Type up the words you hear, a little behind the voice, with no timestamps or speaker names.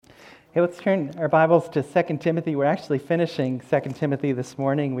Hey, let's turn our Bibles to 2 Timothy. We're actually finishing 2 Timothy this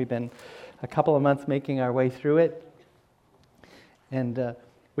morning. We've been a couple of months making our way through it. And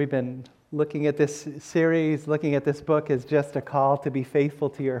we've been looking at this series, looking at this book as just a call to be faithful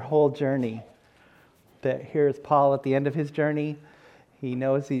to your whole journey. That here's Paul at the end of his journey. He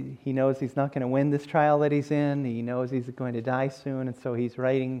knows he's not going to win this trial that he's in. He knows he's going to die soon, and so he's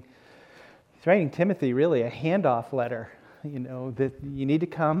writing Timothy really a handoff letter. You know, that you need to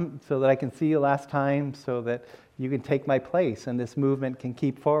come so that I can see you last time, so that you can take my place and this movement can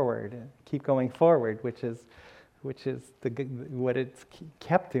keep going forward, which is what it's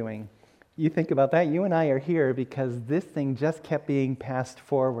kept doing. You think about that. You and I are here because this thing just kept being passed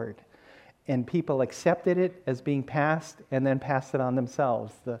forward, and people accepted it as being passed and then passed it on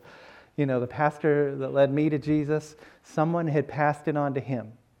themselves. The pastor that led me to Jesus, someone had passed it on to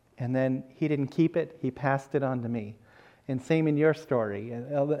him, and then he didn't keep it. He passed it on to me. And same in your story.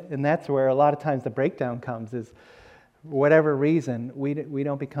 And that's where a lot of times the breakdown comes, is whatever reason, we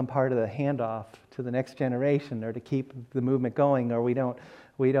don't become part of the handoff to the next generation, or to keep the movement going, or we don't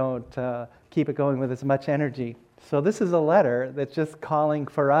keep it going with as much energy. So this is a letter that's just calling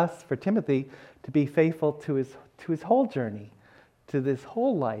for us, for Timothy, to be faithful to his whole journey, to this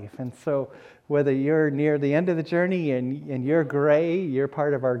whole life. And so whether you're near the end of the journey and you're gray, you're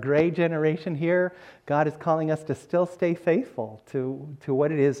part of our gray generation here, God is calling us to still stay faithful to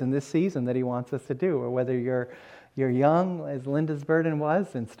what it is in this season that he wants us to do. Or whether you're young, as Linda's burden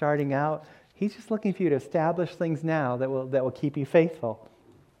was, and starting out, he's just looking for you to establish things now that will keep you faithful.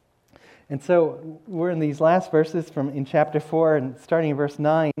 And so we're in these last verses in chapter 4, and starting in verse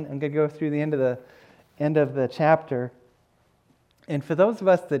 9. I'm going to go through the end of the chapter. And for those of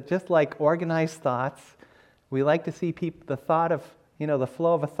us that just like organized thoughts, we like to see the thought of, the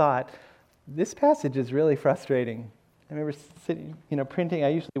flow of a thought. This passage is really frustrating. I remember sitting, printing. I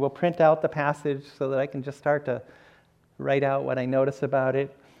usually will print out the passage so that I can just start to write out what I notice about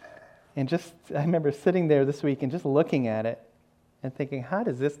it. And I remember sitting there this week and just looking at it and thinking, how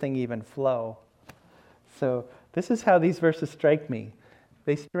does this thing even flow? So this is how these verses strike me.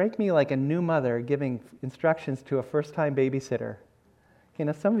 They strike me like a new mother giving instructions to a first-time babysitter.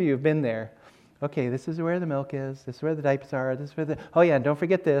 Some of you have been there. Okay, this is where the milk is, this is where the diapers are, this is where oh yeah, and don't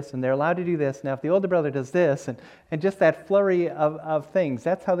forget this, and they're allowed to do this. Now if the older brother does this, and just that flurry of things,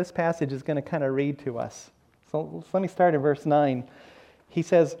 that's how this passage is going to kind of read to us. So let me start in verse 9. He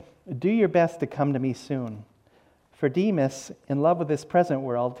says, "Do your best to come to me soon. For Demas, in love with this present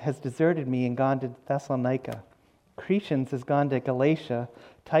world, has deserted me and gone to Thessalonica. Crescens has gone to Galatia,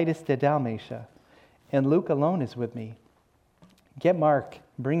 Titus to Dalmatia, and Luke alone is with me. Get Mark,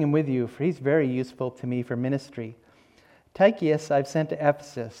 bring him with you, for he's very useful to me for ministry. Tychicus I've sent to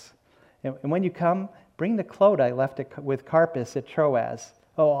Ephesus. And when you come, bring the cloak I left with Carpus at Troas.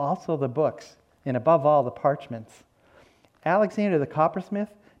 Oh, also the books, and above all the parchments. Alexander the coppersmith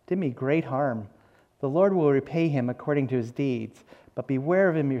did me great harm. The Lord will repay him according to his deeds, but beware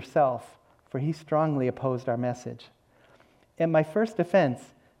of him yourself, for he strongly opposed our message. At my first offense,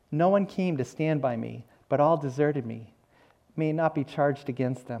 no one came to stand by me, but all deserted me. May not be charged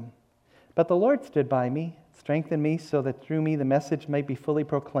against them. But the Lord stood by me, strengthened me, so that through me the message might be fully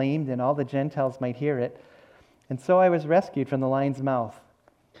proclaimed and all the Gentiles might hear it. And so I was rescued from the lion's mouth.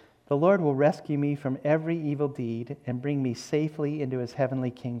 The Lord will rescue me from every evil deed and bring me safely into his heavenly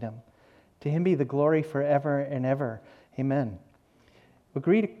kingdom. To him be the glory forever and ever. Amen.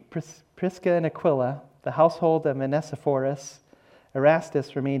 Greet Prisca and Aquila, the household of Onesiphorus.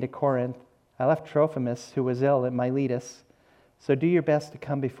 Erastus remained at Corinth. I left Trophimus, who was ill, at Miletus. So do your best to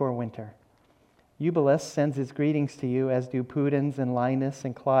come before winter. Eubulus sends his greetings to you, as do Pudens and Linus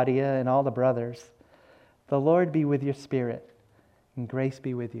and Claudia and all the brothers. The Lord be with your spirit, and grace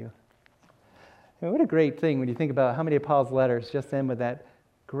be with you." What a great thing when you think about how many of Paul's letters just end with that,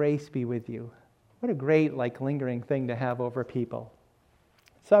 grace be with you. What a great, lingering thing to have over people.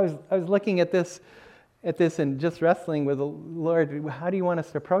 So I was looking at this and just wrestling with the Lord. How do you want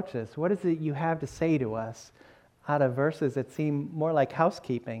us to approach this? What is it you have to say to us out of verses that seem more like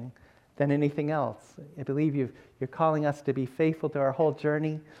housekeeping than anything else? I believe you're calling us to be faithful to our whole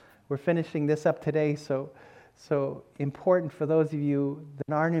journey. We're finishing this up today, so important for those of you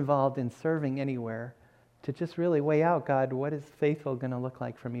that aren't involved in serving anywhere to just really weigh out, God, what is faithful going to look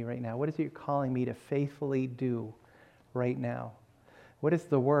like for me right now? What is it you're calling me to faithfully do right now? What is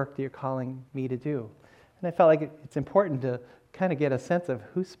the work that you're calling me to do? And I felt like it's important to kind of get a sense of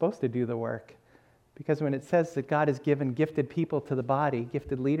who's supposed to do the work. Because when it says that God has given gifted people to the body,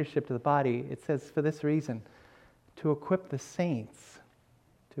 gifted leadership to the body, it says for this reason, to equip the saints,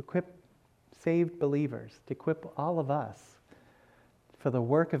 to equip saved believers, to equip all of us for the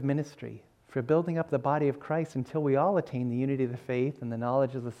work of ministry, for building up the body of Christ until we all attain the unity of the faith and the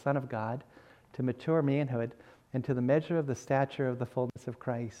knowledge of the Son of God, to mature manhood, and to the measure of the stature of the fullness of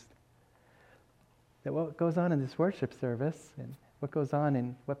Christ. That what goes on in this worship service and what goes on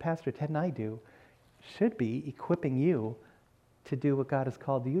in what Pastor Ted and I do should be equipping you to do what God has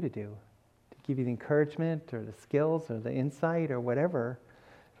called you to do, to give you the encouragement or the skills or the insight or whatever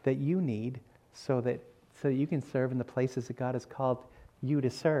that you need so that you can serve in the places that God has called you to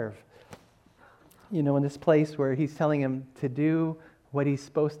serve. In this place where he's telling him to do what he's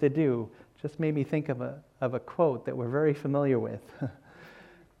supposed to do, just made me think of a quote that we're very familiar with.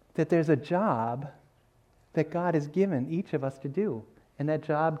 That there's a job that God has given each of us to do. And that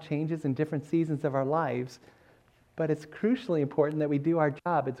job changes in different seasons of our lives. But it's crucially important that we do our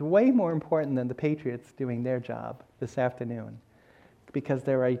job. It's way more important than the Patriots doing their job this afternoon. Because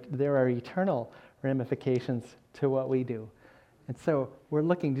there are eternal ramifications to what we do. And so we're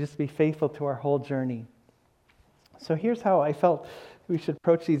looking to just be faithful to our whole journey. So here's how I felt we should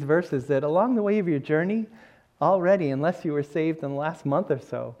approach these verses, that along the way of your journey, already, unless you were saved in the last month or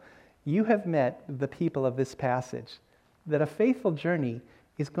so, you have met the people of this passage. That a faithful journey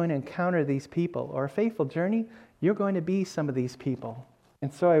is going to encounter these people, or a faithful journey, you're going to be some of these people.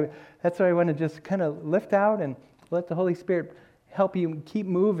 And so that's why I want to just kind of lift out and let the Holy Spirit help you keep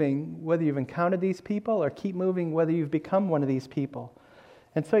moving, whether you've encountered these people or keep moving whether you've become one of these people.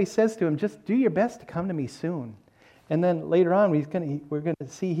 And so he says to him, just do your best to come to me soon. And then later on, he's going to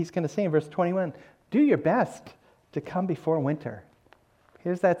say in verse 21, do your best to come before winter.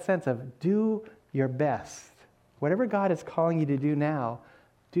 Here's that sense of do your best. Whatever God is calling you to do now,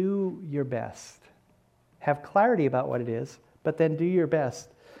 do your best. Have clarity about what it is, but then do your best.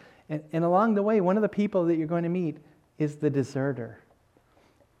 And along the way, one of the people that you're going to meet is the deserter.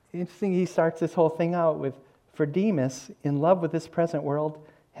 Interesting, he starts this whole thing out with, for Demas, in love with this present world,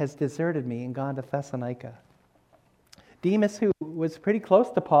 has deserted me and gone to Thessalonica. Demas, who was pretty close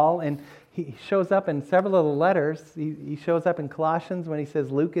to Paul, and he shows up in several of the letters. He shows up in Colossians when he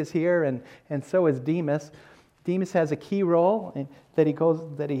says Luke is here, and so is Demas. Demas has a key role that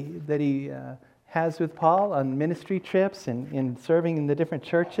he has with Paul on ministry trips and in serving in the different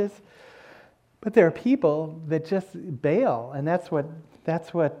churches. But there are people that just bail, and that's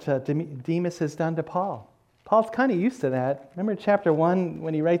what Demas has done to Paul. Paul's kind of used to that. Remember in chapter 1,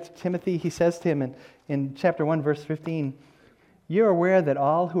 when he writes to Timothy, he says to him in chapter 1, verse 15, you're aware that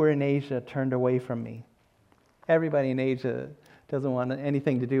all who are in Asia turned away from me. Everybody in Asia doesn't want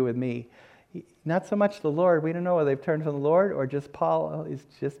anything to do with me. Not so much the Lord. We don't know whether they've turned from the Lord or just Paul is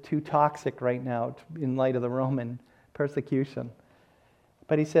just too toxic right now in light of the Roman persecution.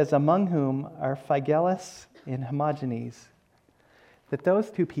 But he says, among whom are Phygellus and Hermogenes. That those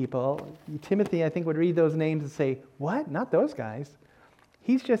two people, Timothy, I think, would read those names and say, what? Not those guys.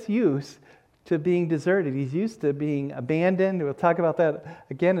 He's just used to being deserted. He's used to being abandoned. We'll talk about that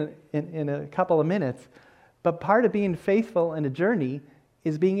again in a couple of minutes. But part of being faithful in a journey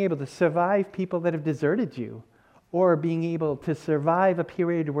is being able to survive people that have deserted you, or being able to survive a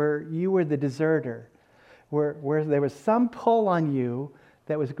period where you were the deserter, where there was some pull on you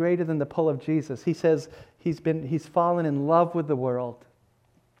that was greater than the pull of Jesus. He says he's fallen in love with the world.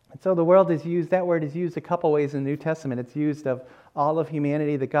 And so the world is used, that word is used a couple ways in the New Testament. It's used of all of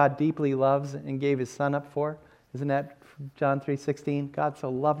humanity that God deeply loves and gave his Son up for. Isn't that John 3:16? God so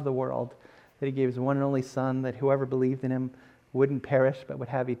loved the world that he gave his one and only Son, that whoever believed in him wouldn't perish but would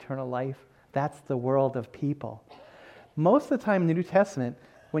have eternal life. That's the world of people. Most of the time in the New Testament,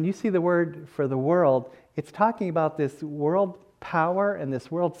 when you see the word for the world, it's talking about this world power and this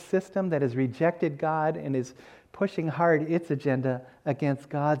world system that has rejected God and is pushing hard its agenda against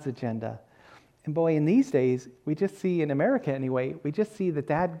God's agenda. And boy, in these days, we just see, in America anyway, we just see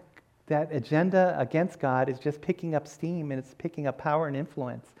that agenda against God is just picking up steam and it's picking up power and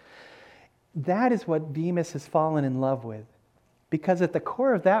influence. That is what Demas has fallen in love with. Because at the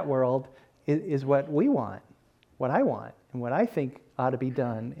core of that world is what we want, what I want, and what I think ought to be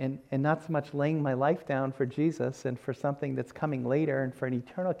done, and not so much laying my life down for Jesus and for something that's coming later and for an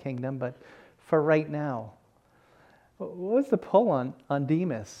eternal kingdom, but for right now. What was the pull on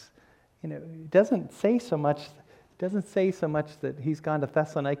Demas? It doesn't say so much that he's gone to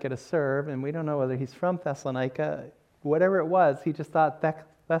Thessalonica to serve, and we don't know whether he's from Thessalonica. Whatever it was, he just thought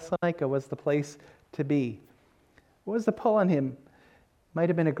Thessalonica was the place to be. What was the pull on him? Might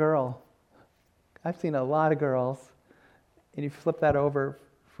have been a girl. I've seen a lot of girls, and you flip that over,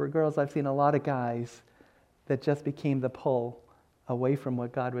 for girls I've seen a lot of guys that just became the pull away from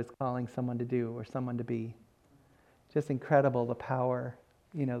what God was calling someone to do or someone to be. Just incredible, the power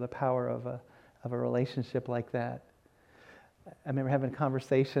of a relationship like that. I remember having a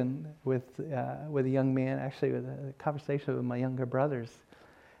conversation with a young man, actually with a conversation with my younger brothers,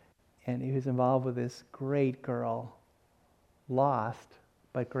 and he was involved with this great girl, lost,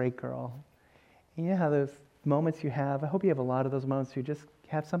 but great girl. And you know how those moments you have, I hope you have a lot of those moments where you just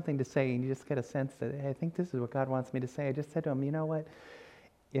have something to say and you just get a sense that, hey, I think this is what God wants me to say. I just said to him, you know what?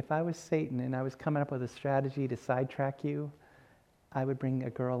 If I was Satan and I was coming up with a strategy to sidetrack you, I would bring a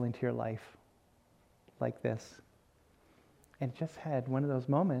girl into your life like this. And just had one of those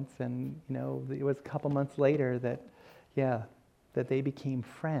moments, and it was a couple months later that they became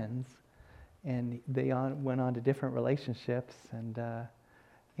friends, and they went on to different relationships, and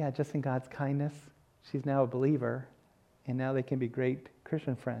just in God's kindness, she's now a believer, and now they can be great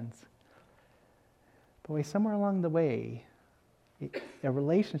Christian friends. But somewhere along the way, a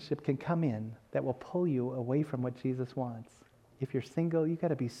relationship can come in that will pull you away from what Jesus wants. If you're single, you've got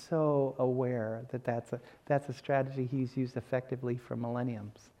to be so aware that that's a strategy he's used effectively for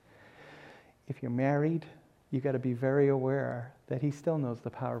millenniums. If you're married, you've got to be very aware that he still knows the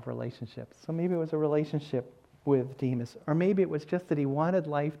power of relationships. So maybe it was a relationship with Demas, or maybe it was just that he wanted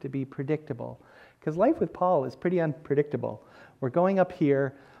life to be predictable. Because life with Paul is pretty unpredictable. We're going up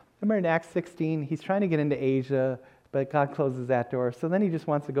here. Remember in Acts 16, he's trying to get into Asia, but God closes that door. So then he just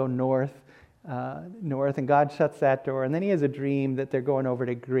wants to go north, and God shuts that door. And then he has a dream that they're going over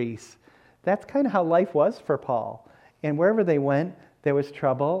to Greece. That's kind of how life was for Paul. And wherever they went, there was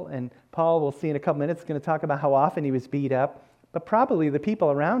trouble. And Paul, we'll see in a couple minutes, is going to talk about how often he was beat up. But probably the people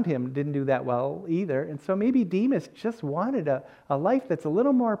around him didn't do that well either. And so maybe Demas just wanted a life that's a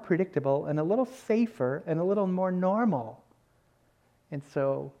little more predictable and a little safer and a little more normal. And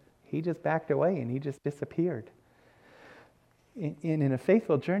so he just backed away and he just disappeared. In a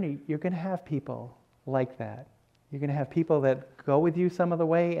faithful journey, you're going to have people like that. You're going to have people that go with you some of the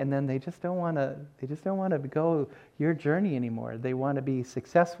way, and then they just don't want to go your journey anymore. They want to be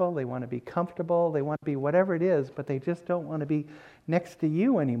successful, they want to be comfortable, they want to be whatever it is, but they just don't want to be next to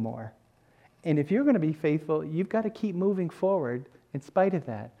you anymore. And if you're going to be faithful, you've got to keep moving forward in spite of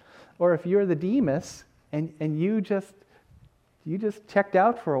that. Or if you're the Demas and you just checked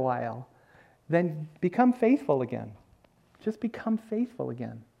out for a while, then become faithful again. Just become faithful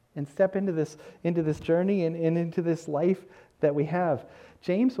again and step into this journey and into this life that we have.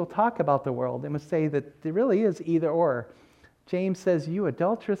 James will talk about the world and will say that there really is either or. James says, you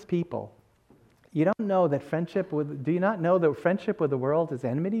adulterous people, do you not know that friendship with the world is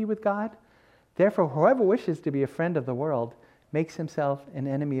enmity with God? Therefore, whoever wishes to be a friend of the world makes himself an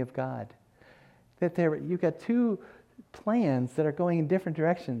enemy of God. You've got two plans that are going in different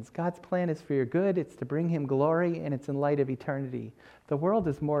directions. God's plan is for your good, it's to bring him glory, and it's in light of eternity. The world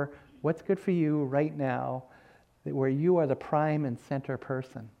is more what's good for you right now, where you are the prime and center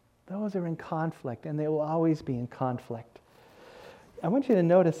person. Those are in conflict, and they will always be in conflict. I want you to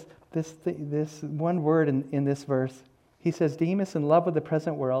notice this one word in this verse. He says, Demas, in love with the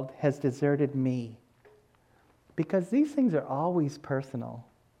present world, has deserted me. Because these things are always personal.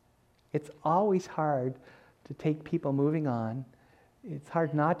 It's always hard to take people moving on. It's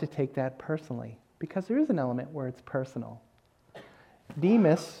hard not to take that personally, because there is an element where it's personal.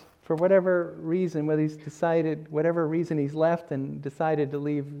 Demas, for whatever reason, whatever reason he's left and decided to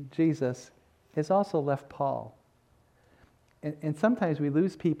leave Jesus, has also left Paul. And sometimes we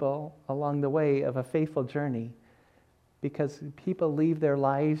lose people along the way of a faithful journey because people leave their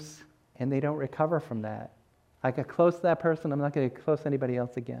lives and they don't recover from that. I got close to that person, I'm not going to get close to anybody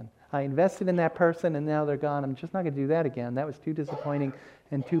else again. I invested in that person and now they're gone. I'm just not going to do that again. That was too disappointing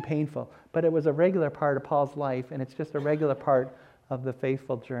and too painful. But it was a regular part of Paul's life, and it's just a regular part of the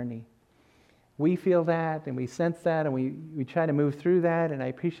faithful journey. We feel that and we sense that, and we try to move through that, and I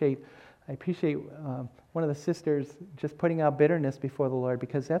appreciate one of the sisters just putting out bitterness before the Lord,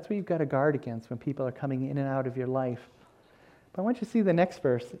 because that's what you've got to guard against when people are coming in and out of your life. But I want you to see the next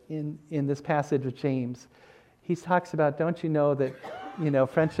verse in this passage of James. He talks about, don't you know that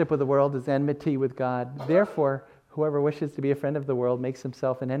friendship with the world is enmity with God? Therefore, whoever wishes to be a friend of the world makes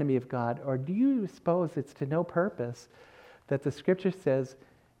himself an enemy of God. Or do you suppose it's to no purpose that the Scripture says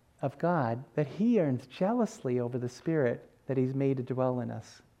of God that he yearns jealously over the Spirit that he's made to dwell in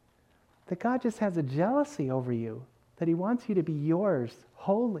us? That God just has a jealousy over you, that he wants you to be yours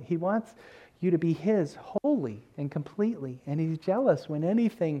wholly. He wants you to be his wholly and completely. And he's jealous when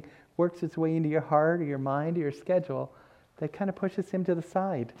anything works its way into your heart or your mind or your schedule that kind of pushes him to the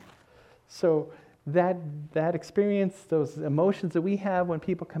side. So that experience, those emotions that we have when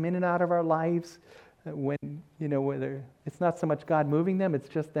people come in and out of our lives, whether it's not so much God moving them, it's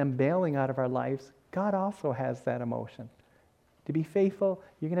just them bailing out of our lives, God also has that emotion. To be faithful,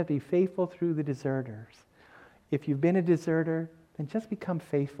 you're going to be faithful through the deserters. If you've been a deserter, then just become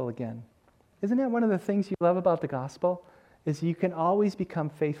faithful again. Isn't that one of the things you love about the gospel? Is you can always become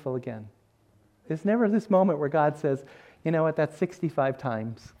faithful again. There's never this moment where God says, you know what, that's 65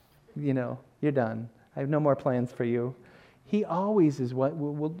 times. You're done. I have no more plans for you. He always is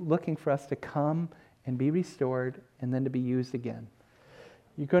looking for us to come and be restored and then to be used again.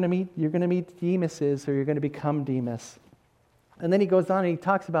 You're going to meet Demas's, or you're going to become Demas. And then he goes on and he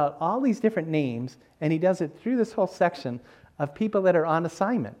talks about all these different names, and he does it through this whole section of people that are on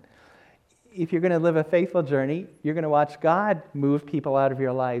assignment. If you're going to live a faithful journey, you're going to watch God move people out of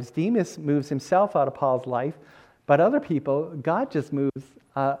your lives. Demas moves himself out of Paul's life, but other people, God just moves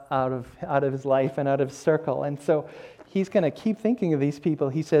out of his life and out of his circle. And so he's going to keep thinking of these people.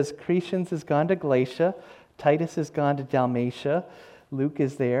 He says, Crescens has gone to Galatia, Titus has gone to Dalmatia, Luke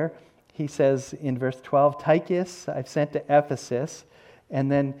is there. He says in verse 12, Tychus I've sent to Ephesus. And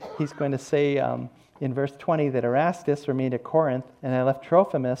then he's going to say in verse 20 that Erastus remained at Corinth, and I left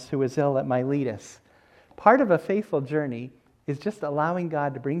Trophimus, who was ill, at Miletus. Part of a faithful journey is just allowing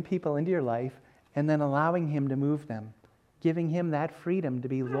God to bring people into your life and then allowing him to move them, giving him that freedom to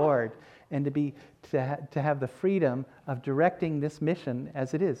be Lord and to have the freedom of directing this mission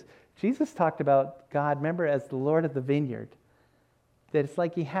as it is. Jesus talked about God, remember, as the Lord of the vineyard. That it's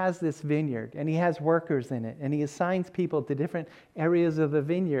like he has this vineyard and he has workers in it and he assigns people to different areas of the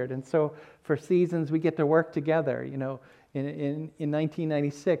vineyard. And so for seasons we get to work together. In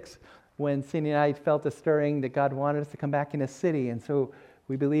 1996, when Cindy and I felt a stirring that God wanted us to come back in a city, and so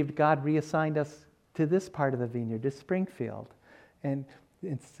we believed God reassigned us to this part of the vineyard, to Springfield. And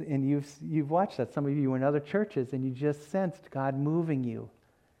you've watched that. Some of you were in other churches and you just sensed God moving you.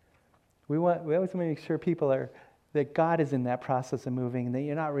 We always want to make sure that God is in that process of moving, and that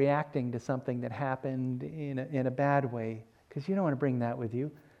you're not reacting to something that happened in a bad way, because you don't want to bring that with you.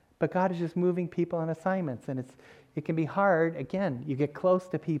 But God is just moving people on assignments, and it can be hard. Again, you get close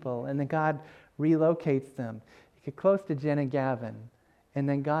to people, and then God relocates them. You get close to Jen and Gavin, and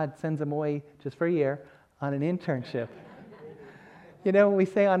then God sends them away just for a year on an internship. When we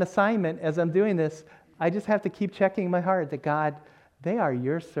say on assignment, as I'm doing this, I just have to keep checking my heart that God, they are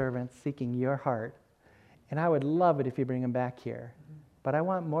your servants seeking your heart. And I would love it if you bring them back here. But I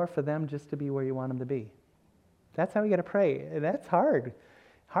want more for them just to be where you want them to be. That's how we got to pray. That's hard.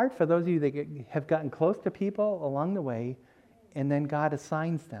 Hard for those of you that have gotten close to people along the way, and then God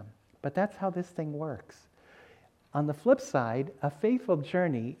assigns them. But that's how this thing works. On the flip side, a faithful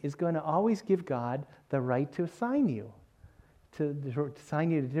journey is going to always give God the right to assign you. To assign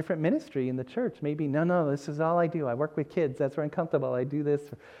you to different ministry in the church. Maybe, no, this is all I do. I work with kids. That's where I'm comfortable. I do this.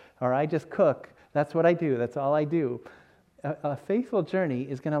 Or I just cook. That's what I do. That's all I do. A faithful journey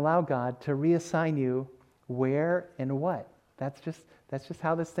is going to allow God to reassign you where and what. That's just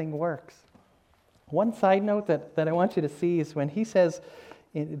how this thing works. One side note that I want you to see is when he says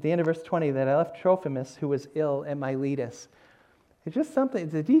at the end of verse 20 that I left Trophimus, who was ill, at Miletus. It's just something,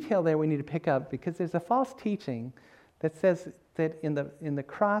 it's a detail there we need to pick up, because there's a false teaching that says that in the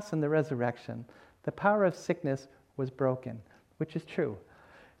cross and the resurrection, the power of sickness was broken, which is true.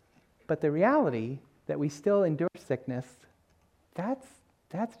 But the reality that we still endure sickness, that's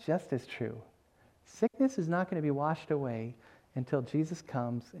just as true. Sickness is not going to be washed away until Jesus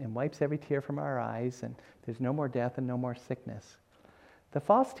comes and wipes every tear from our eyes, and there's no more death and no more sickness. The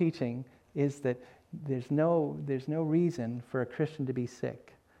false teaching is that there's no reason for a Christian to be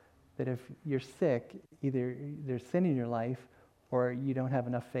sick. That if you're sick, either there's sin in your life or you don't have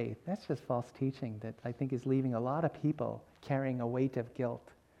enough faith. That's just false teaching that I think is leaving a lot of people carrying a weight of guilt.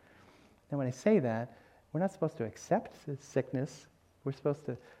 And when I say that, we're not supposed to accept sickness.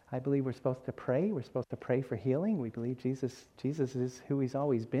 I believe we're supposed to pray. We're supposed to pray for healing. We believe Jesus is who he's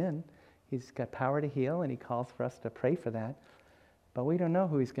always been. He's got power to heal, and he calls for us to pray for that. But we don't know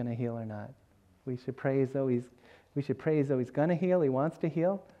who he's going to heal or not. We should pray as though he's going to heal. He wants to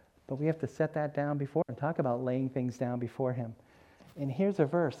heal, but we have to set that down before him. Talk about laying things down before him. And here's a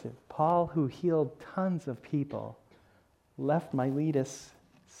verse: Paul, who healed tons of people, left Miletus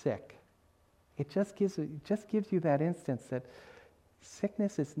sick. It just gives you that instance that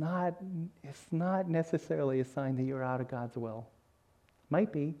sickness is not necessarily a sign that you're out of God's will.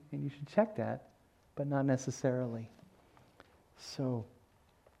 Might be, and you should check that, but not necessarily. So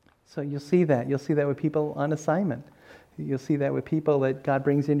you'll see that. You'll see that with people on assignment. You'll see that with people that God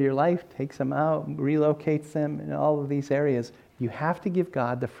brings into your life, takes them out, relocates them in all of these areas. You have to give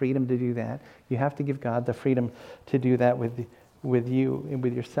God the freedom to do that. You have to give God the freedom to do that with you and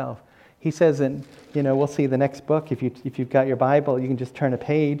with yourself. He says, and we'll see the next book. If you've got your Bible, you can just turn a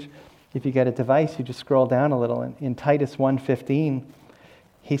page. If you got a device, you just scroll down a little. In Titus 1:15,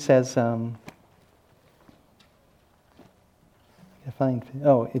 he says,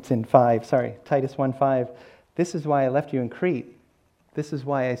 It's in 5, sorry, Titus 1:5. This is why I left you in Crete. This is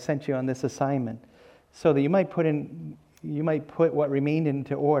why I sent you on this assignment, so that you might put what remained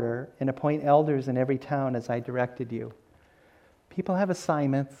into order and appoint elders in every town as I directed you. People have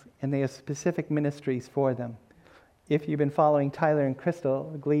assignments and they have specific ministries for them. If you've been following Tyler and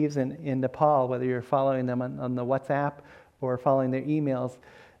Crystal Gleaves in Nepal, whether you're following them on the WhatsApp or following their emails,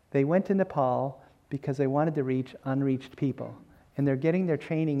 they went to Nepal because they wanted to reach unreached people. And they're getting their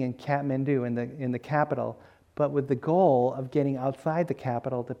training in Kathmandu, in the capital, but with the goal of getting outside the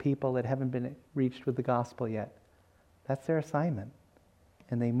capital to people that haven't been reached with the gospel yet. That's their assignment.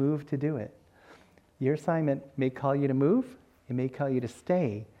 And they move to do it. Your assignment may call you to move, it may call you to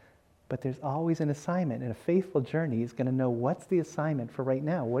stay, but there's always an assignment. And a faithful journey is going to know what's the assignment for right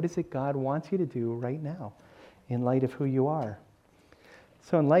now. What is it God wants you to do right now in light of who you are?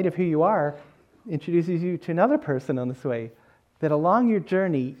 So in light of who you are, introduces you to another person on this way, that along your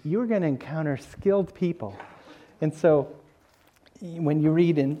journey, you're going to encounter skilled people. And so when you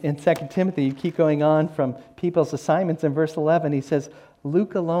read in 2 Timothy, you keep going on from people's assignments. In verse 11, he says,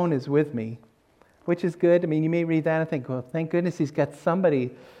 Luke alone is with me, which is good. I mean, you may read that and think, well, thank goodness he's got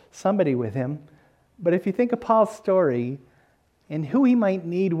somebody with him. But if you think of Paul's story and who he might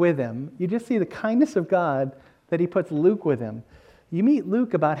need with him, you just see the kindness of God that he puts Luke with him. You meet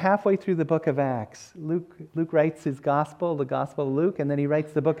Luke about halfway through the book of Acts. Luke writes his gospel, the Gospel of Luke, and then he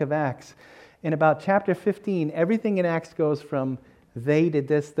writes the book of Acts. In about chapter 15, everything in Acts goes from they did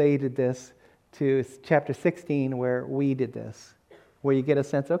this, to chapter 16 where we did this, where you get a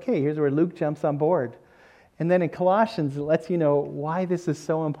sense, okay, here's where Luke jumps on board. And then in Colossians, it lets you know why this is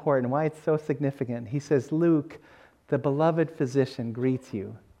so important, why it's so significant. He says, Luke, the beloved physician, greets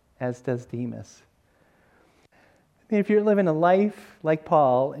you, as does Demas. I mean, if you're living a life like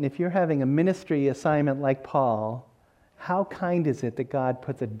Paul, and if you're having a ministry assignment like Paul, how kind is it that God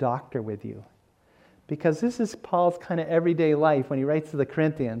puts a doctor with you? Because this is Paul's kind of everyday life when he writes to the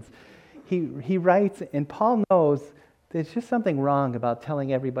Corinthians. He writes, and Paul knows there's just something wrong about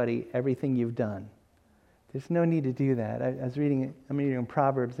telling everybody everything you've done. There's no need to do that. I'm reading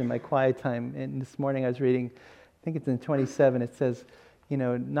Proverbs in my quiet time, and this morning I was reading, I think it's in 27, it says,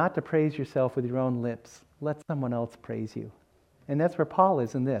 not to praise yourself with your own lips. Let someone else praise you. And that's where Paul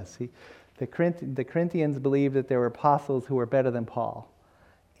is in this. The Corinthians believed that there were apostles who were better than Paul.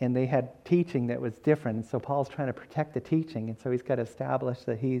 And they had teaching that was different. And so Paul's trying to protect the teaching. And so he's got to establish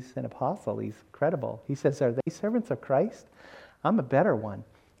that he's an apostle. He's credible. He says, are they servants of Christ? I'm a better one.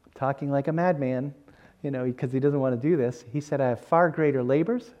 Talking like a madman, because he doesn't want to do this. He said, I have far greater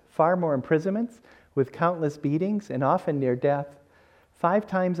labors, far more imprisonments, with countless beatings, and often near death. 5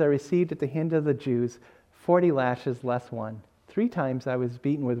 times I received at the hand of the Jews 40 lashes less one. 3 times I was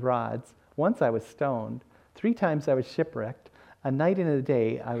beaten with rods. Once I was stoned. 3 times I was shipwrecked. A night and a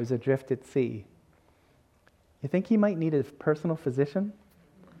day I was adrift at sea. You think he might need a personal physician?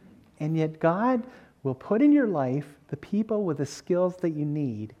 And yet God will put in your life the people with the skills that you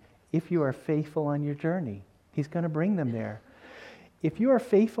need if you are faithful on your journey. He's going to bring them there. If you are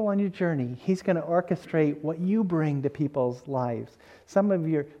faithful on your journey, he's going to orchestrate what you bring to people's lives.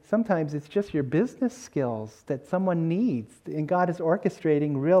 Sometimes it's just your business skills that someone needs, and God is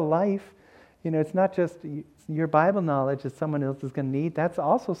orchestrating real life. It's not just your Bible knowledge that someone else is going to need. That's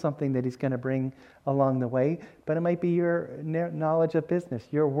also something that he's going to bring along the way. But it might be your knowledge of business,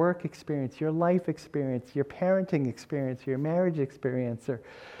 your work experience, your life experience, your parenting experience, your marriage experience, or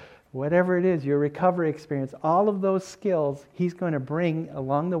whatever it is, your recovery experience. All of those skills he's going to bring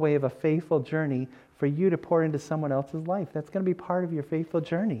along the way of a faithful journey for you to pour into someone else's life. That's going to be part of your faithful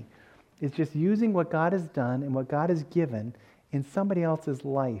journey. It's just using what God has done and what God has given in somebody else's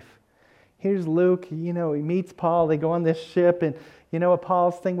life. Here's Luke, he meets Paul, they go on this ship, and what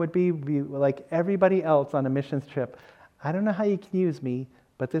Paul's thing would be like everybody else on a missions trip. I don't know how you can use me,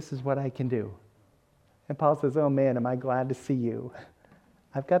 but this is what I can do. And Paul says, oh man, am I glad to see you.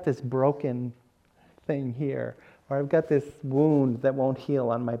 I've got this broken thing here, or I've got this wound that won't heal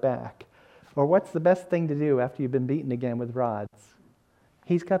on my back. Or what's the best thing to do after you've been beaten again with rods?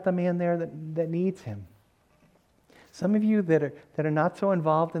 He's got the man there that needs him. Some of you that are not so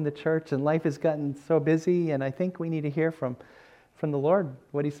involved in the church and life has gotten so busy, and I think we need to hear from the Lord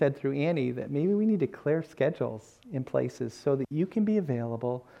what he said through Annie, that maybe we need to clear schedules in places so that you can be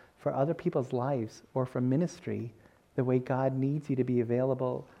available for other people's lives or for ministry the way God needs you to be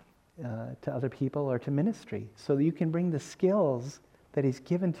available to other people or to ministry, so that you can bring the skills that he's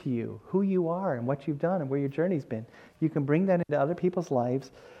given to you, who you are and what you've done and where your journey's been. You can bring that into other people's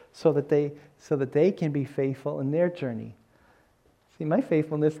lives so that they can be faithful in their journey. See, my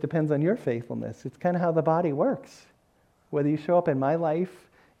faithfulness depends on your faithfulness. It's kind of how the body works. whether you show up in my life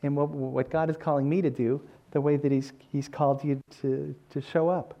and what God is calling me to do, the way that He's called you to show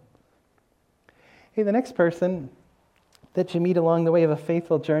up. Hey, the next person that you meet along the way of a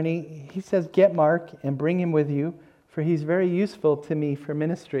faithful journey, he says, get Mark and bring him with you, for he's very useful to me for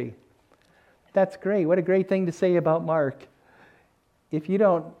ministry. That's great. What a great thing to say about Mark. If you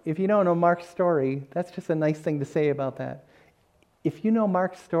don't know Mark's story, that's just a nice thing to say about that. If you know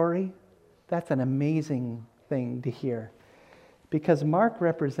Mark's story, that's an amazing thing to hear. Because Mark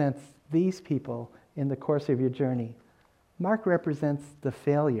represents these people in the course of your journey. Mark represents the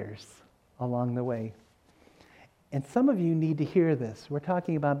failures along the way. And some of you need to hear this. We're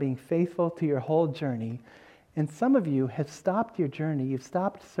talking about being faithful to your whole journey. And some of you have stopped your journey. You've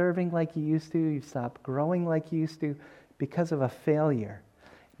stopped serving like you used to. You've stopped growing like you used to because of a failure.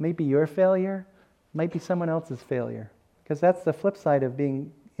 It may be your failure. It might be someone else's failure. Because that's the flip side of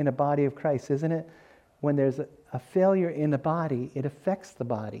being in a body of Christ, isn't it? When there's a failure in the body, it affects the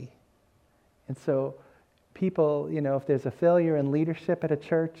body. And so people, if there's a failure in leadership at a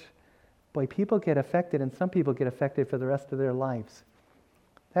church, boy, people get affected, and some people get affected for the rest of their lives.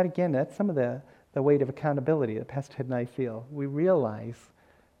 That, again, that's some of the weight of accountability that Pastor Ted and I feel. We realize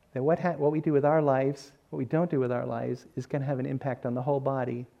that what we do with our lives, what we don't do with our lives, is going to have an impact on the whole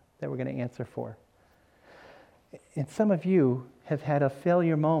body that we're going to answer for. And some of you have had a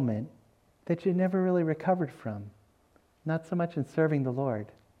failure moment that you never really recovered from, not so much in serving the Lord.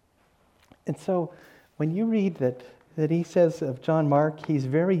 And so when you read that he says of John Mark, he's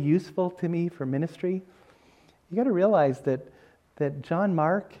very useful to me for ministry, you got to realize that John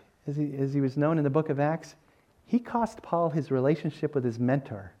Mark, as he was known in the book of Acts, he cost Paul his relationship with his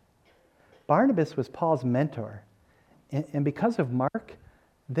mentor. Barnabas was Paul's mentor. And because of Mark,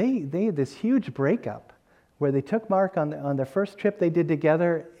 they had this huge breakup where they took Mark on their first trip they did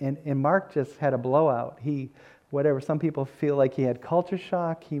together, and Mark just had a blowout. Some people feel like he had culture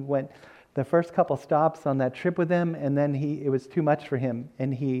shock. He went the first couple stops on that trip with them, and then it was too much for him.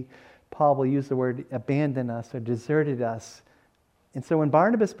 And Paul will use the word abandoned us or deserted us. And so when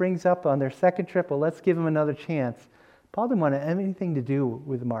Barnabas brings up on their second trip, well, let's give him another chance, Paul didn't want to have anything to do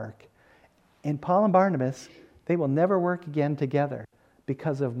with Mark. And Paul and Barnabas, they will never work again together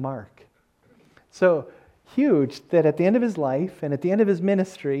because of Mark. So huge that at the end of his life and at the end of his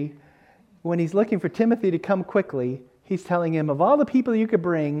ministry, when he's looking for Timothy to come quickly, he's telling him, of all the people you could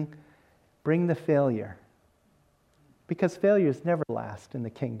bring the failure. Because failures never last in the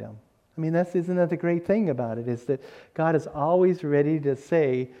kingdom. I mean, isn't that the great thing about it, is that God is always ready to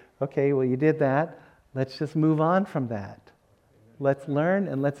say, okay, well, you did that. Let's just move on from that. Let's learn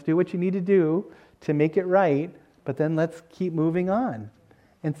and let's do what you need to do to make it right, but then let's keep moving on.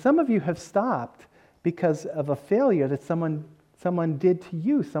 And some of you have stopped because of a failure that someone did to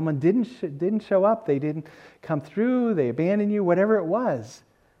you. Someone didn't show up. They didn't come through. They abandoned you, whatever it was.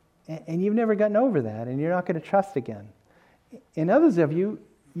 And you've never gotten over that, and you're not going to trust again. And others of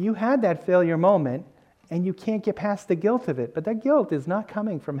you had that failure moment, and you can't get past the guilt of it. But that guilt is not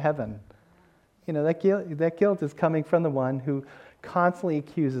coming from heaven. That guilt is coming from the one who constantly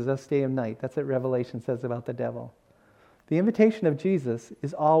accuses us day and night. That's what Revelation says about the devil. The invitation of Jesus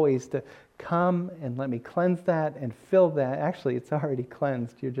is always to come and let me cleanse that and fill that. Actually, it's already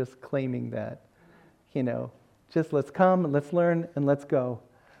cleansed. You're just claiming that. Just let's come, let's learn, and let's go.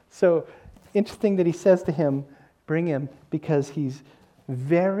 So interesting that he says to him, bring him, because he's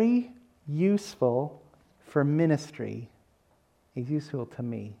very useful for ministry. He's useful to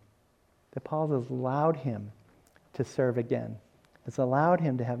me. That Paul has allowed him to serve again. It's allowed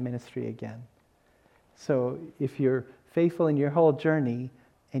him to have ministry again. So if you're faithful in your whole journey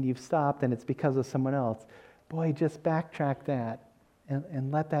and you've stopped and it's because of someone else, boy, just backtrack that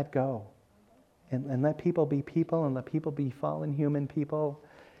and let that go. And let people be people, and let people be fallen human people,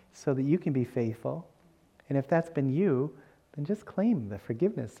 so that you can be faithful. And if that's been you, then just claim the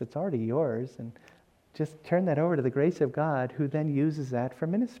forgiveness that's already yours and just turn that over to the grace of God, who then uses that for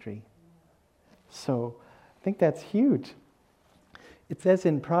ministry. So I think that's huge. It says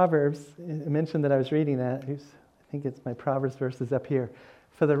in Proverbs, I mentioned that I was reading that. I think it's my Proverbs verses up here.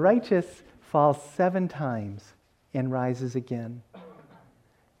 For the righteous falls 7 times and rises again.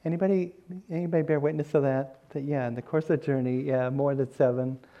 Anybody bear witness to that? That in the course of the journey, more than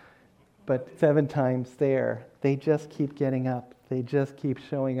 7. But 7 times there, they just keep getting up. They just keep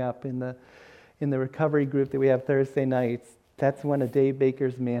showing up in the recovery group that we have Thursday nights. That's one of Dave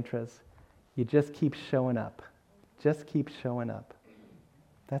Baker's mantras. You just keep showing up. Just keep showing up.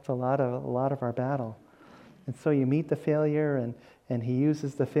 That's a lot of our battle. And so you meet the failure, and he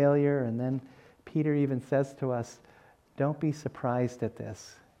uses the failure, and then Peter even says to us, don't be surprised at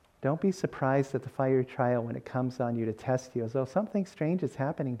this. Don't be surprised at the fiery trial when it comes on you to test you, as though something strange is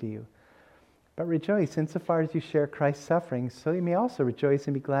happening to you. But rejoice insofar as you share Christ's sufferings, so you may also rejoice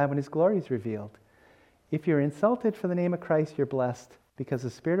and be glad when his glory is revealed. If you're insulted for the name of Christ, you're blessed, because the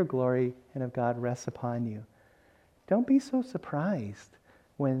Spirit of glory and of God rests upon you. Don't be so surprised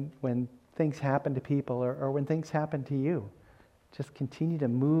when things happen to people or when things happen to you. Just continue to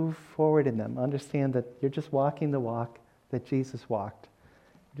move forward in them. Understand that you're just walking the walk that Jesus walked.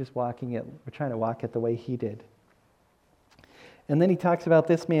 You're just walking it. We're trying to walk it the way he did. And then he talks about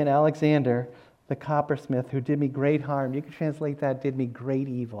this man, Alexander, the coppersmith, who did me great harm. You can translate that, did me great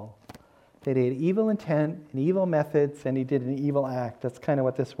evil. That he had evil intent and evil methods, and he did an evil act. That's kind of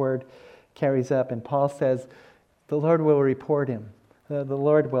what this word carries up. And Paul says, the Lord will report him. The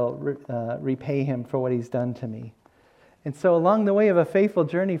Lord will repay him for what he's done to me. And so along the way of a faithful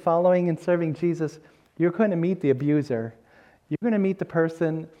journey, following and serving Jesus, you're going to meet the abuser. You're going to meet the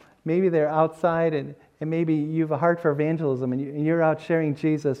person, maybe they're outside, and maybe you have a heart for evangelism, and you're out sharing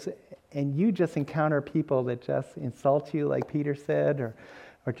Jesus, and you just encounter people that just insult you, like Peter said, or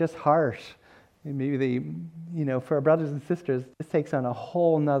just harsh. And maybe for our brothers and sisters, this takes on a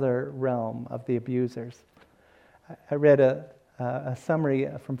whole nother realm of the abusers. I read a summary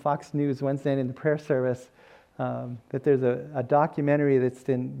from Fox News Wednesday night in the prayer service that there's a documentary that's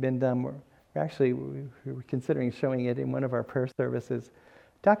been done. We're considering showing it in one of our prayer services.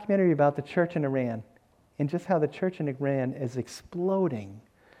 Documentary about the church in Iran and just how the church in Iran is exploding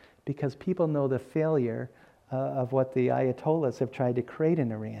because people know the failure of what the Ayatollahs have tried to create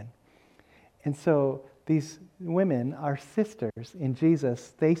in Iran. And so these women, our sisters in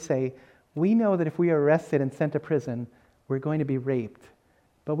Jesus, they say, we know that if we are arrested and sent to prison, we're going to be raped.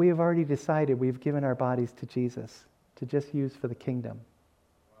 But we have already decided we've given our bodies to Jesus to just use for the kingdom.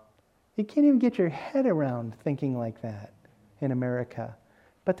 Wow. You can't even get your head around thinking like that in America.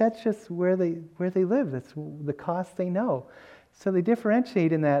 But that's just where they live. That's the cost they know. So they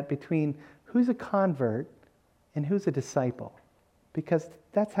differentiate in that between who's a convert and who's a disciple, because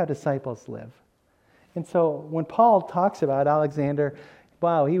that's how disciples live. And so when Paul talks about Alexander,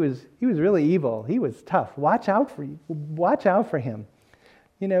 wow, he was really evil. He was tough. Watch out for him.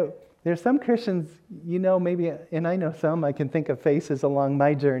 There's some Christians, maybe, and I know some, I can think of faces along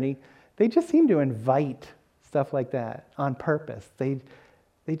my journey, they just seem to invite stuff like that on purpose. They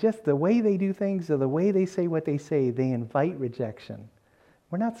just, the way they do things or the way they say what they say, they invite rejection.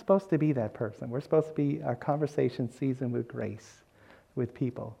 We're not supposed to be that person. We're supposed to be our conversation seasoned with grace with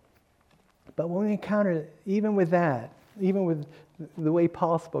people. But when we encounter, even with that, even with the way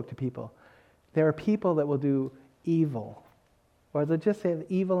Paul spoke to people, there are people that will do evil, or they'll just have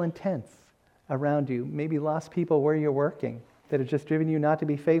evil intents around you. Maybe lost people where you're working that have just driven you not to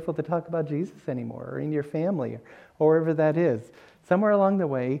be faithful to talk about Jesus anymore, or in your family, or wherever that is. Somewhere along the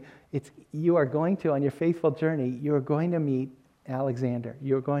way, you are going to, on your faithful journey, you are going to meet Alexander.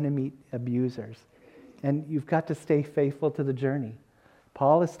 You're going to meet abusers. And you've got to stay faithful to the journey.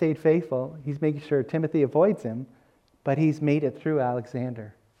 Paul has stayed faithful. He's making sure Timothy avoids him, but he's made it through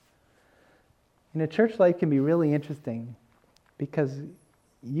Alexander. Church life can be really interesting because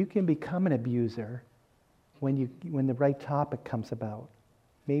you can become an abuser when the right topic comes about.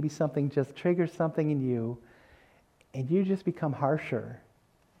 Maybe something just triggers something in you, and you just become harsher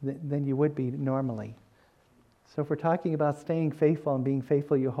than you would be normally. So if we're talking about staying faithful and being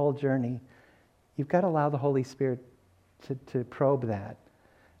faithful your whole journey, you've got to allow the Holy Spirit to probe that.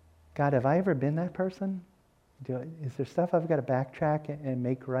 God, have I ever been that person? Is there stuff I've got to backtrack and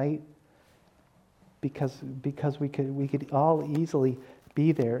make right? Because we could all easily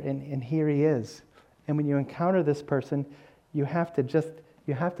be there, and here he is. And when you encounter this person, you have to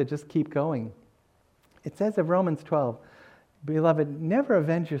just keep going. It says in Romans 12, beloved, never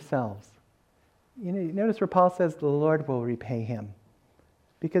avenge yourselves. Notice where Paul says the Lord will repay him.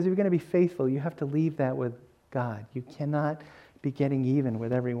 Because if you're going to be faithful, you have to leave that with God. You cannot be getting even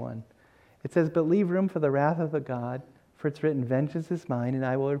with everyone. It says, but leave room for the wrath of the God, for it's written, vengeance is mine, and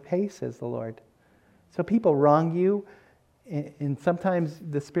I will repay, says the Lord. So people wrong you, and sometimes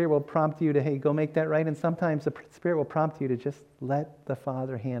the Spirit will prompt you to, hey, go make that right, and sometimes the Spirit will prompt you to just let the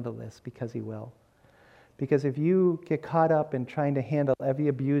Father handle this, because he will. Because if you get caught up in trying to handle every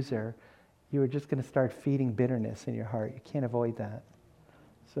abuser, you are just going to start feeding bitterness in your heart. You can't avoid that.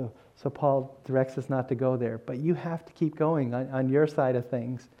 So Paul directs us not to go there, but you have to keep going on your side of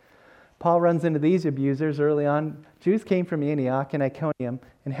things. Paul runs into these abusers early on. Jews came from Antioch and Iconium,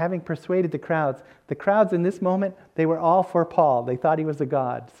 and having persuaded the crowds in this moment, they were all for Paul. They thought he was a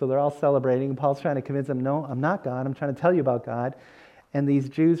god, so they're all celebrating. And Paul's trying to convince them, no, I'm not God. I'm trying to tell you about God. And these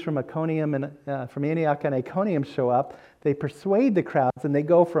Jews from Iconium and from Antioch and Iconium show up. They persuade the crowds, and they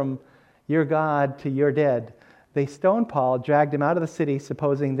go from "you're God" to "you're dead." They stoned Paul, dragged him out of the city,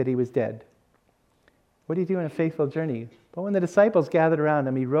 supposing that he was dead. What do you do in a faithful journey? But when the disciples gathered around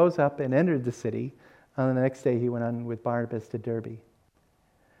him, he rose up and entered the city. And the next day he went on with Barnabas to Derbe.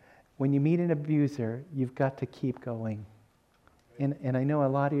 When you meet an abuser, you've got to keep going. And I know a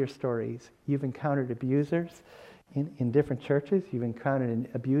lot of your stories. You've encountered abusers in different churches. You've encountered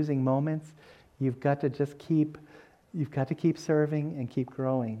abusing moments. You've got to just keep serving and keep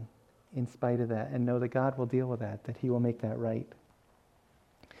growing in spite of that, and know that God will deal with that He will make that right.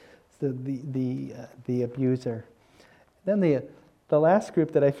 So the abuser. Then the last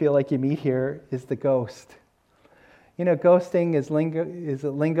group that I feel like you meet here is the ghost. You know, ghosting is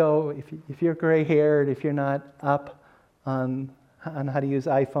lingo. If you're gray-haired, if you're not up on how to use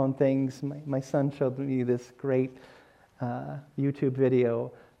iPhone things, my son showed me this great YouTube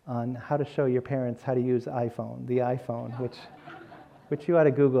video on how to show your parents how to use the iPhone, which you ought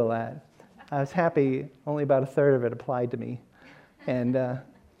to Google that. I was happy only about a third of it applied to me. And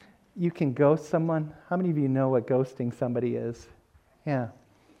you can ghost someone. How many of you know what ghosting somebody is? Yeah.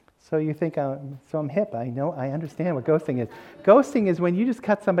 So you think, I'm hip. I understand what ghosting is. Ghosting is when you just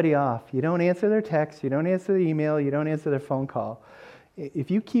cut somebody off. You don't answer their text, you don't answer their email, you don't answer their phone call.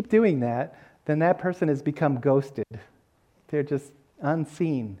 If you keep doing that, then that person has become ghosted. They're just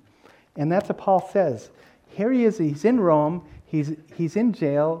unseen. And that's what Paul says. Here he is, he's in Rome, he's in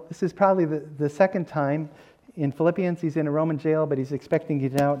jail. This is probably the second time. In Philippians, he's in a Roman jail, but he's expecting to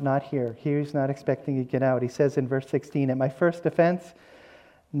get out, not here. Here he's not expecting to get out. He says in verse 16, "At my first offense,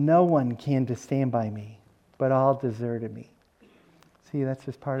 no one came to stand by me, but all deserted me." See, that's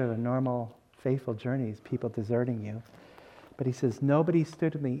just part of a normal, faithful journey, is people deserting you. But he says, nobody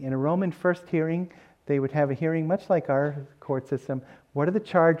stood with me. In a Roman first hearing, they would have a hearing much like our court system. What are the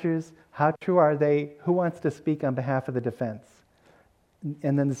charges? How true are they? Who wants to speak on behalf of the defense?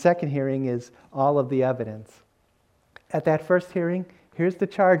 And then the second hearing is all of the evidence. At that first hearing, here's the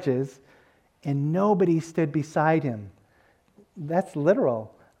charges, and nobody stood beside him. That's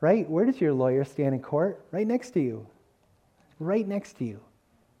literal, right? Where does your lawyer stand in court? Right next to you. Right next to you.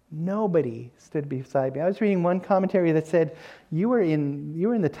 Nobody stood beside me. I was reading one commentary that said, you were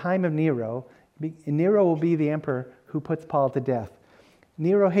in the time of Nero. Nero will be the emperor who puts Paul to death.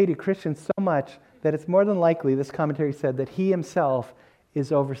 Nero hated Christians so much that it's more than likely, this commentary said, that he himself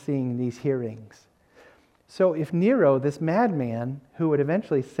is overseeing these hearings. So if Nero, this madman who would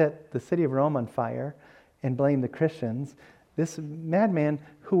eventually set the city of Rome on fire and blame the Christians, this madman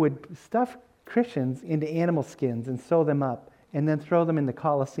who would stuff Christians into animal skins and sew them up and then throw them in the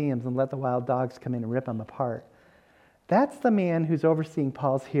Colosseums and let the wild dogs come in and rip them apart. That's the man who's overseeing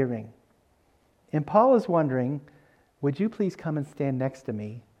Paul's hearing. And Paul is wondering, would you please come and stand next to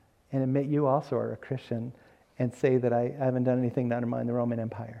me and admit you also are a Christian and say that I haven't done anything to undermine the Roman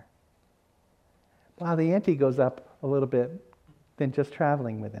Empire? Wow, the ante goes up a little bit than just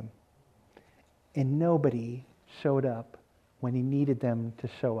traveling with him. And nobody showed up when he needed them to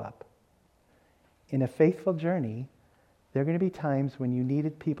show up. In a faithful journey, there are going to be times when you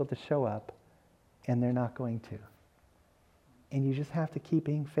needed people to show up and they're not going to. And you just have to keep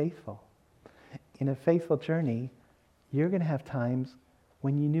being faithful. In a faithful journey, you're going to have times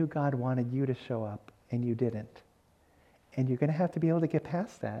when you knew God wanted you to show up and you didn't. And you're going to have to be able to get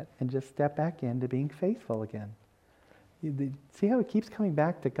past that and just step back into being faithful again. See how it keeps coming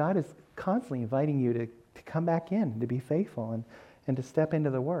back to God is constantly inviting you to come back in, to be faithful and to step into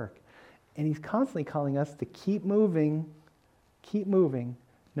the work. And he's constantly calling us to keep moving,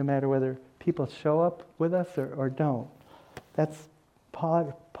 no matter whether people show up with us or don't. That's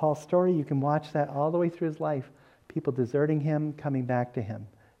Paul's story. You can watch that all the way through his life. People deserting him, coming back to him,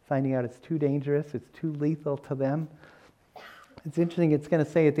 finding out it's too dangerous, it's too lethal to them. It's interesting, it's going to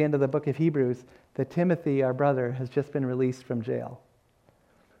say at the end of the book of Hebrews that Timothy, our brother, has just been released from jail.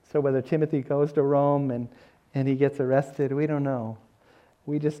 So whether Timothy goes to Rome and he gets arrested, we don't know.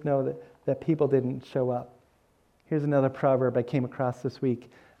 We just know that people didn't show up. Here's another proverb I came across this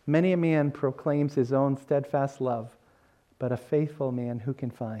week. Many a man proclaims his own steadfast love, but a faithful man who can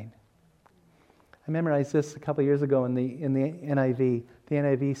find? I memorized this a couple years ago in the NIV. The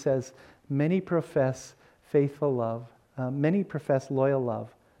NIV says, many profess faithful love, many profess loyal love,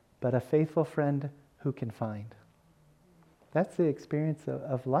 but a faithful friend who can find? That's the experience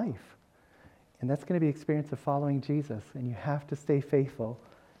of life. And that's going to be the experience of following Jesus. And you have to stay faithful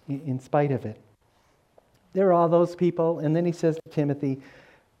in spite of it. There are all those people. And then he says to Timothy,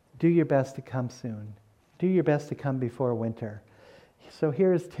 do your best to come soon. Do your best to come before winter. So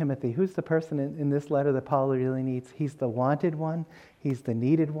here's Timothy. Who's the person in this letter that Paul really needs? He's the wanted one. He's the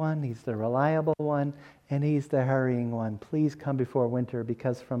needed one. He's the reliable one. And he's the hurrying one. Please come before winter,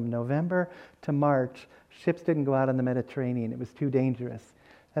 because from November to March, ships didn't go out on the Mediterranean. It was too dangerous.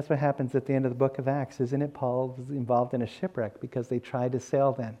 That's what happens at the end of the book of Acts, isn't it? Paul was involved in a shipwreck because they tried to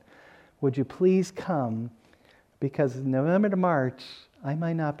sail then. Would you please come? Because November to March, I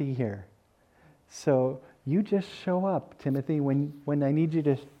might not be here. So you just show up, Timothy, when I need you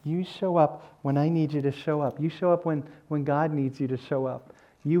to. You show up when I need you to show up. You show up when God needs you to show up.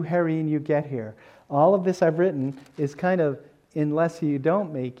 You hurry and you get here. All of this I've written is kind of, unless you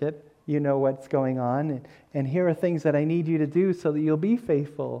don't make it, you know what's going on. And here are things that I need you to do so that you'll be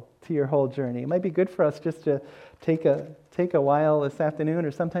faithful to your whole journey. It might be good for us just to take a while this afternoon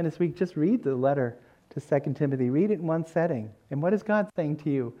or sometime this week, just read the letter to 2 Timothy. Read it in one setting. And what is God saying to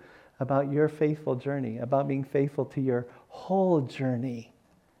you about your faithful journey, about being faithful to your whole journey,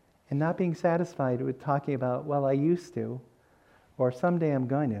 and not being satisfied with talking about, well, I used to, or someday I'm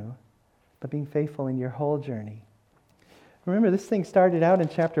going to, but being faithful in your whole journey. Remember, this thing started out in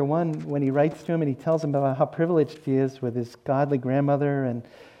chapter 1 when he writes to him and he tells him about how privileged he is with his godly grandmother and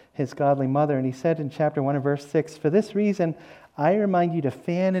his godly mother. And he said in chapter 1 and verse 6, "For this reason, I remind you to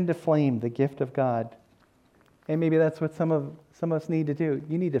fan into flame the gift of God." And maybe that's what some of us need to do.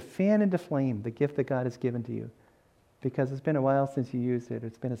 You need to fan into flame the gift that God has given to you, because it's been a while since you used it.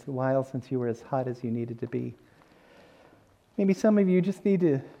 It's been a while since you were as hot as you needed to be. Maybe some of you just need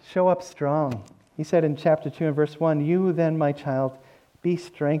to show up strong. He said in chapter 2 and verse 1, "You then, my child, be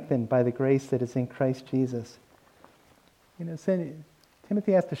strengthened by the grace that is in Christ Jesus."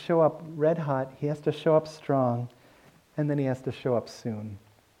 Timothy has to show up red hot, he has to show up strong, and then he has to show up soon.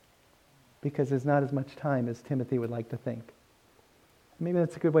 Because there's not as much time as Timothy would like to think. Maybe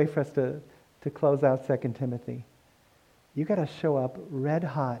that's a good way for us to close out 2 Timothy. You got to show up red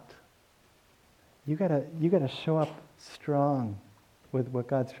hot. You got to show up strong with what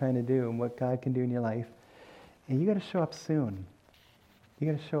God's trying to do and what God can do in your life. And you got to show up soon.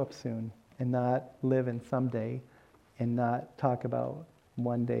 You got to show up soon and not live in someday and not talk about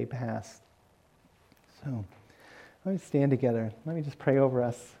one day past. So, let me stand together. Let me just pray over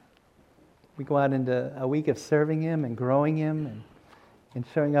us. We go out into a week of serving Him and growing Him and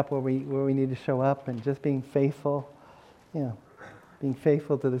showing up where we need to show up and just being faithful, being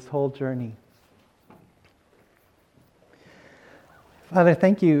faithful to this whole journey. Father,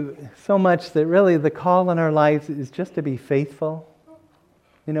 thank you so much that really the call in our lives is just to be faithful.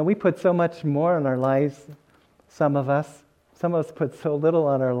 We put so much more on our lives, some of us put so little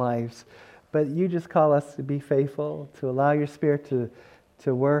on our lives, but you just call us to be faithful, to allow your Spirit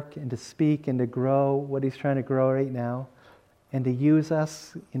to work and to speak and to grow what He's trying to grow right now, and to use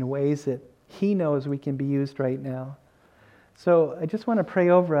us in ways that He knows we can be used right now. So I just want to pray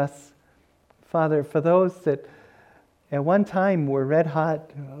over us, Father, for those that at one time were red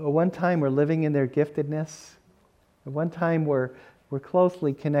hot, at one time were living in their giftedness, at one time were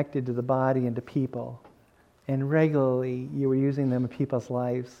closely connected to the body and to people, and regularly you were using them in people's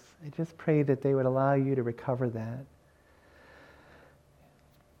lives. I just pray that they would allow you to recover that.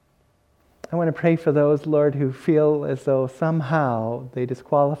 I want to pray for those, Lord, who feel as though somehow they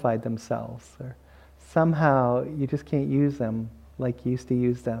disqualified themselves, or somehow you just can't use them like you used to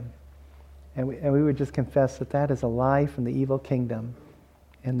use them. And we would just confess that is a lie from the evil kingdom,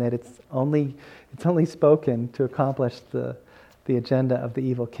 and that it's only spoken to accomplish the agenda of the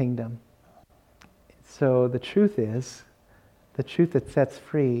evil kingdom. So the truth that sets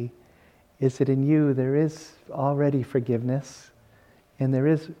free is that in you there is already forgiveness, and there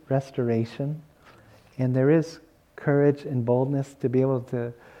is restoration, and there is courage and boldness to be able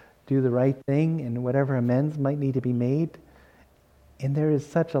to do the right thing and whatever amends might need to be made. And there is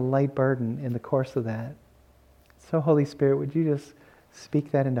such a light burden in the course of that. So Holy Spirit, would you just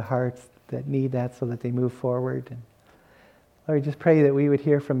speak that into hearts that need that so that they move forward? And Lord, just pray that we would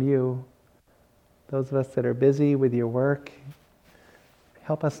hear from you. Those of us that are busy with your work,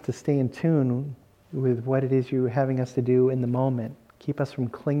 help us to stay in tune with what it is you're having us to do in the moment. Keep us from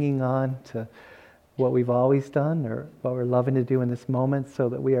clinging on to what we've always done or what we're loving to do in this moment, so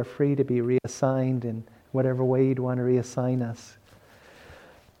that we are free to be reassigned in whatever way you'd want to reassign us.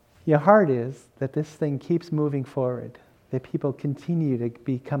 Your heart is that this thing keeps moving forward, that people continue to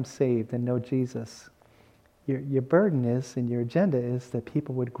become saved and know Jesus. Your burden is, and your agenda is, that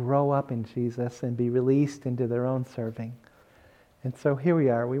people would grow up in Jesus and be released into their own serving. And so here we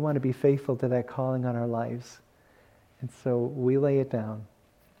are. We want to be faithful to that calling on our lives. And so we lay it down.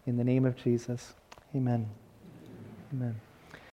 In the name of Jesus, amen. Amen.